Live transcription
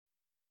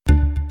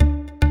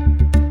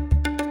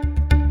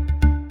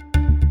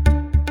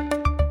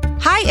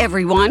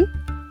everyone.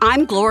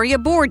 I'm Gloria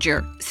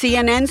Borger,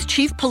 CNN's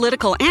chief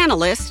political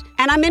analyst,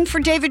 and I'm in for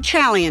David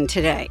Chalian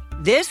today.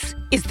 This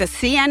is the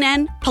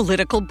CNN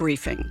Political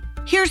Briefing.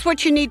 Here's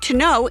what you need to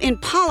know in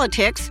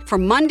politics for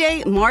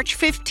Monday, March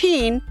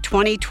 15,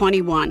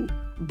 2021.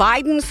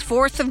 Biden's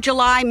 4th of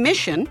July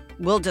mission,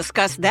 we'll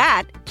discuss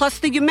that, plus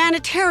the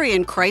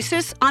humanitarian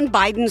crisis on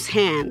Biden's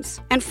hands.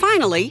 And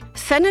finally,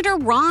 Senator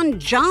Ron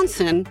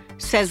Johnson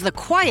says the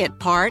quiet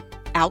part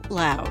out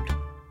loud.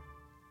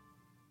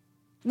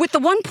 With the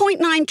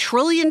 $1.9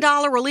 trillion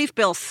relief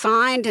bill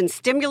signed and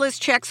stimulus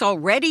checks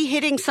already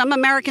hitting some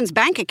Americans'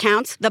 bank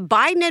accounts, the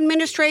Biden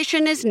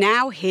administration is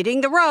now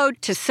hitting the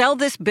road to sell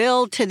this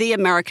bill to the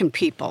American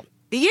people.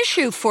 The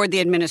issue for the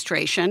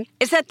administration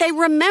is that they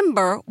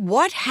remember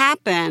what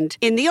happened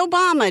in the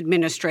Obama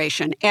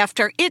administration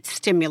after its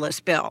stimulus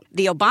bill.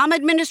 The Obama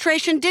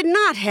administration did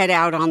not head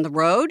out on the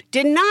road,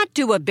 did not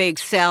do a big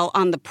sell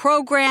on the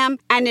program,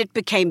 and it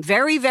became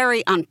very,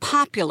 very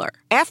unpopular.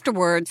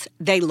 Afterwards,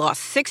 they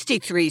lost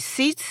 63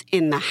 seats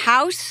in the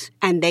House,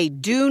 and they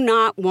do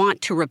not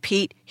want to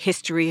repeat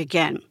history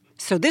again.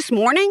 So this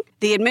morning,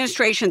 the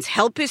administration's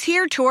Help Is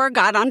Here tour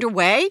got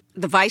underway.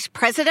 The vice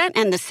president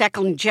and the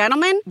second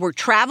gentleman were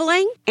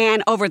traveling.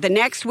 And over the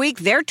next week,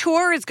 their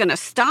tour is going to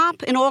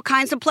stop in all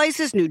kinds of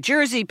places: New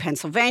Jersey,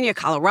 Pennsylvania,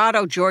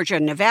 Colorado, Georgia,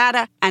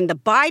 Nevada. And the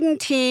Biden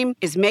team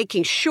is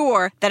making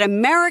sure that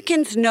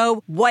Americans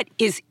know what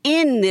is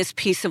in this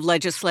piece of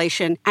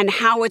legislation and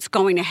how it's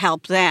going to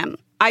help them.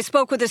 I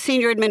spoke with a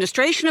senior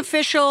administration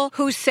official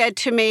who said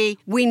to me,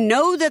 "We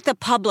know that the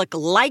public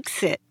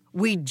likes it.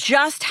 We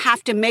just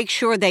have to make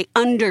sure they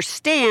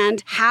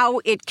understand how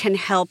it can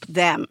help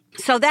them."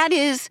 So that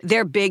is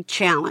their big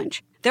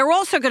challenge. They're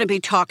also going to be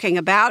talking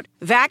about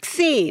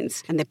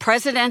vaccines. And the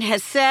president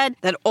has said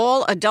that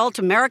all adult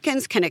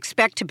Americans can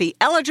expect to be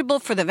eligible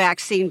for the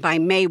vaccine by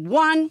May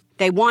 1.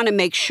 They want to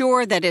make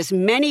sure that as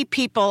many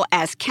people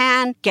as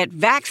can get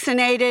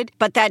vaccinated,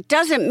 but that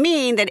doesn't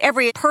mean that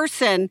every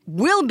person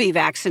will be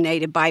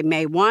vaccinated by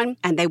May 1.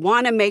 And they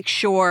want to make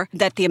sure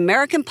that the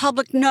American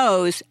public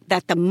knows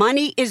that the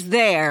money is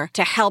there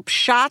to help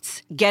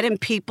shots get in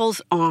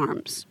people's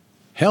arms.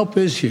 Help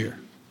is here,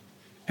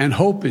 and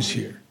hope is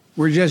here.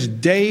 We're just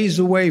days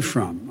away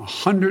from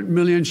 100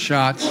 million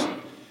shots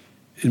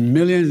and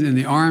millions in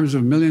the arms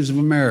of millions of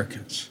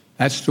Americans.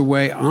 That's the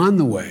way, on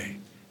the way,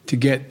 to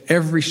get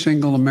every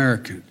single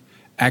American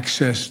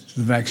access to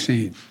the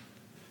vaccine.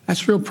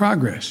 That's real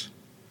progress.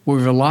 We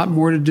have a lot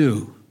more to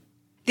do.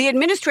 The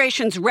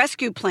administration's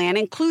rescue plan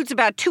includes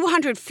about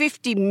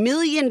 $250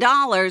 million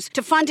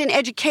to fund an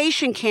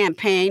education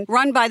campaign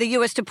run by the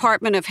U.S.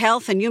 Department of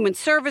Health and Human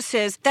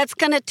Services that's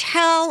going to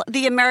tell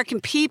the American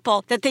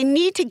people that they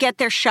need to get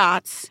their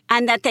shots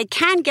and that they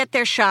can get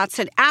their shots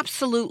at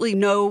absolutely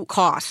no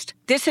cost.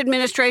 This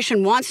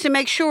administration wants to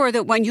make sure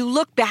that when you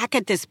look back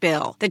at this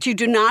bill, that you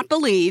do not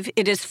believe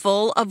it is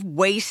full of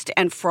waste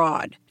and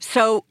fraud.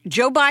 So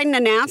Joe Biden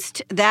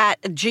announced that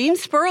Gene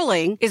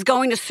Sperling is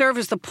going to serve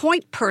as the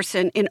point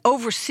person in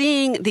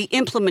overseeing the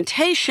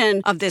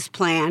implementation of this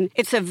plan.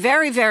 It's a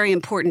very, very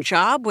important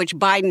job, which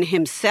Biden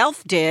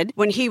himself did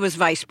when he was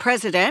vice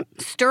president.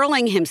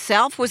 Sterling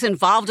himself was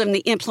involved in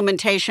the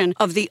implementation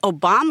of the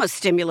Obama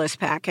stimulus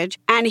package,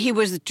 and he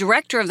was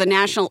director of the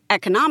National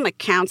Economic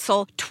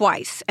Council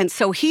twice. And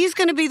so he's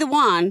going to be the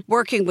one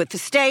working with the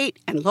state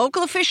and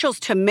local officials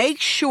to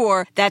make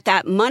sure that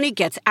that money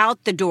gets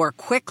out the door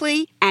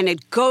quickly and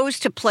it goes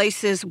to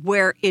places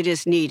where it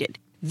is needed.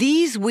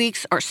 These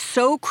weeks are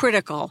so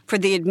critical for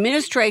the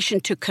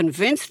administration to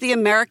convince the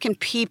American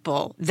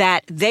people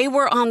that they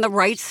were on the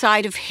right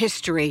side of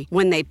history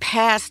when they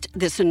passed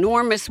this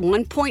enormous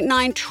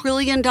 $1.9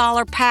 trillion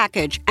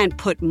package and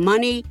put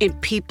money in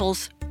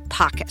people's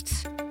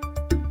pockets.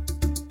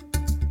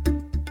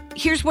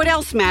 Here's what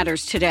else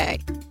matters today.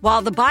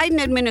 While the Biden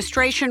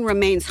administration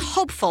remains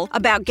hopeful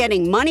about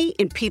getting money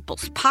in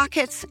people's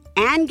pockets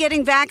and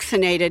getting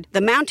vaccinated,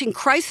 the mounting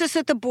crisis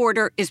at the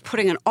border is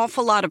putting an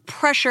awful lot of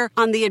pressure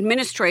on the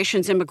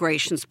administration's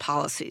immigration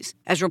policies.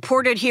 As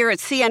reported here at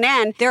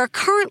CNN, there are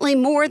currently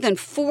more than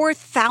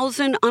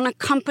 4,000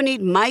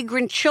 unaccompanied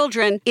migrant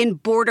children in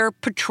Border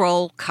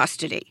Patrol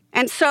custody.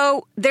 And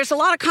so there's a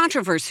lot of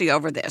controversy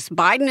over this.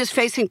 Biden is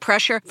facing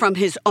pressure from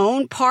his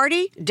own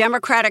party.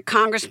 Democratic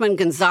Congressman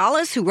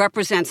Gonzalez, who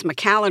represents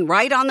McAllen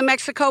right on the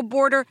Mexico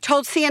border,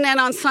 told CNN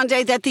on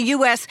Sunday that the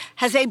U.S.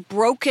 has a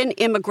broken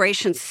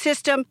immigration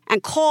system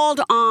and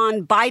called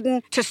on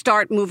Biden to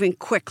start moving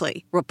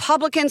quickly.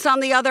 Republicans, on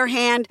the other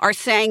hand, are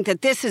saying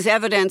that this is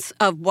evidence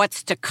of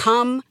what's to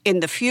come in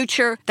the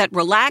future, that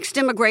relaxed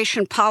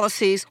immigration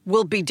policies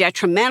will be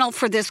detrimental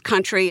for this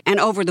country. And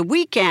over the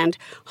weekend,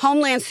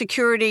 Homeland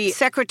Security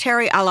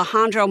Secretary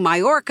Alejandro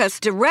Mayorkas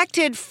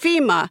directed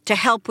FEMA to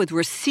help with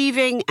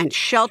receiving and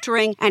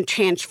sheltering and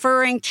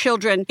transferring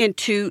children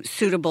into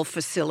suitable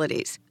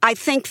facilities. I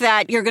think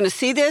that you're going to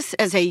see this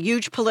as a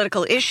huge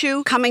political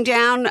issue coming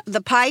down the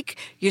pike.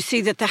 You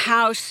see that the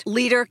House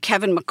leader,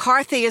 Kevin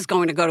McCarthy, is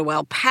going to go to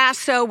El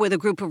Paso with a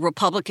group of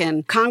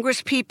Republican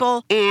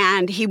congresspeople,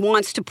 and he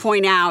wants to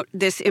point out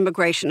this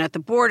immigration at the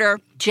border.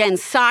 Jen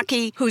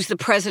Psaki, who's the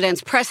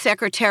president's press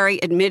secretary,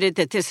 admitted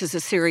that this is a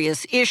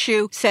serious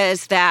issue,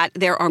 says that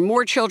there are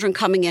more children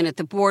coming in at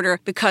the border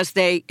because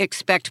they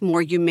expect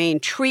more humane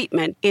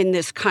treatment in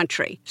this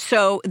country.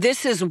 So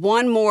this is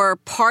one more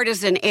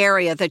partisan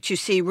area that you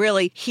see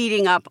really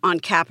heating up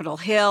on Capitol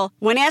Hill.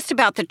 When asked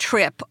about the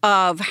trip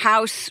of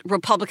House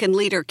Republican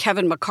leader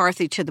Kevin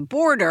McCarthy to the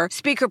border,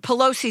 Speaker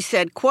Pelosi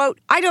said, quote,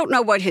 "I don't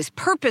know what his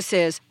purpose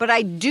is, but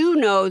I do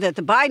know that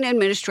the Biden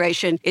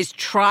administration is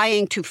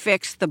trying to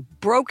fix the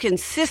broken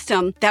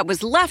system that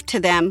was left to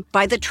them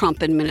by the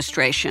Trump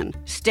administration."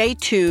 Stay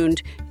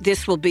tuned.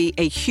 This will be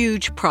a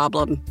huge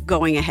problem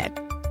going ahead.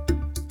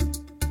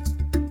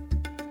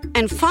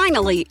 And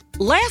finally,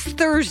 last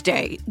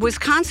Thursday,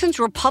 Wisconsin's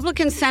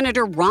Republican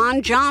Senator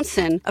Ron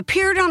Johnson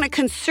appeared on a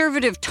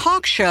conservative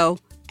talk show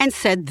and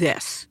said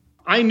this.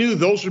 I knew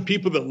those are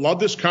people that love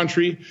this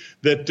country,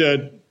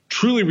 that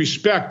truly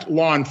respect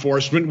law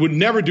enforcement, would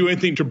never do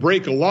anything to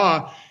break a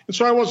law. And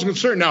so I wasn't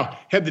concerned. Now,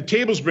 had the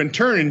tables been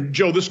turned, and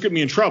Joe, this got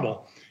me in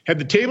trouble. Had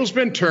the tables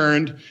been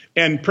turned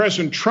and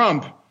President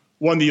Trump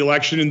won the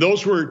election, and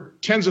those were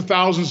tens of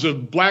thousands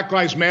of Black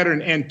Lives Matter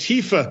and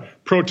Antifa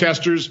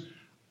protesters,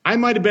 I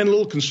might have been a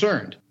little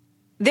concerned.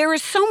 There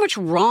is so much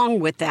wrong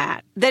with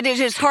that it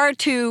is hard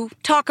to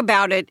talk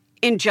about it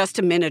in just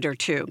a minute or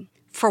two.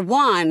 For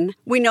one,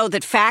 we know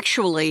that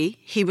factually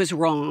he was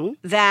wrong,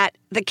 that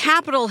the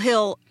Capitol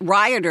Hill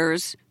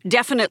rioters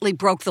definitely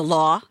broke the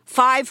law.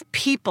 5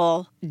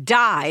 people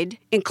died,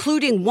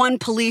 including 1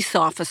 police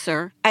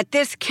officer. At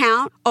this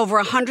count, over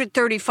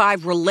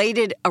 135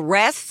 related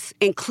arrests,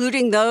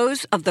 including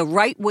those of the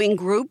right-wing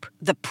group,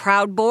 the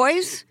Proud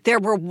Boys. There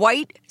were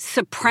white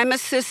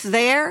supremacists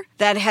there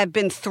that have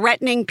been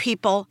threatening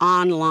people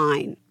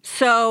online.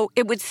 So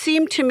it would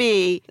seem to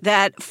me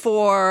that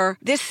for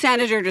this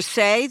senator to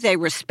say they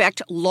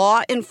respect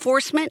law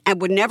enforcement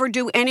and would never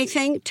do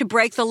anything to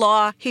break the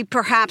law, he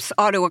perhaps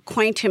ought to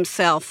acquaint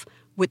himself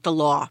with the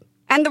law.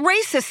 And the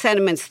racist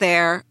sentiments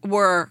there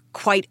were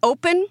quite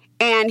open,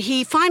 and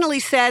he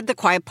finally said the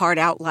quiet part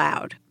out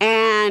loud.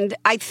 And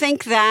I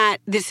think that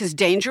this is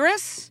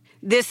dangerous.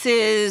 This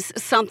is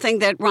something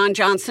that Ron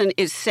Johnson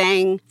is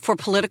saying for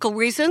political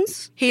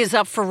reasons. He is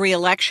up for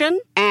re-election,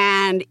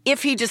 and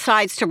if he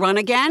decides to run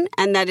again,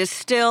 and that is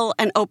still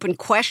an open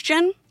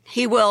question,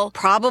 he will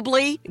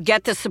probably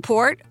get the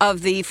support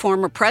of the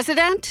former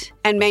president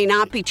and may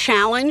not be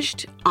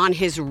challenged on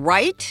his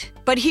right,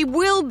 but he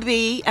will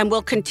be and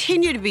will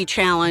continue to be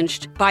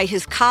challenged by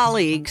his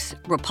colleagues,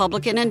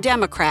 Republican and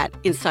Democrat,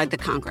 inside the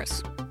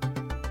Congress.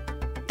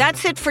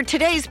 That's it for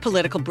today's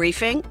political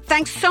briefing.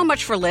 Thanks so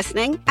much for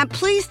listening. And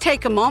please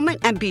take a moment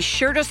and be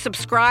sure to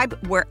subscribe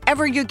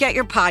wherever you get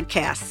your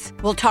podcasts.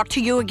 We'll talk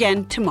to you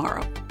again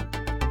tomorrow.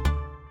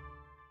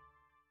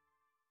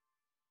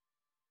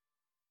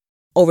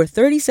 Over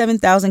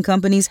 37,000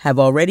 companies have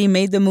already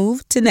made the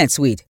move to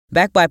NetSuite.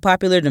 Backed by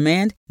popular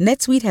demand,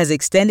 NetSuite has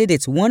extended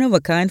its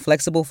one-of-a-kind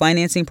flexible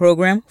financing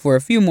program for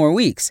a few more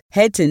weeks.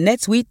 Head to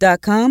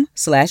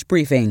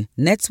netsuite.com/briefing.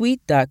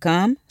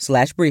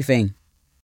 netsuite.com/briefing.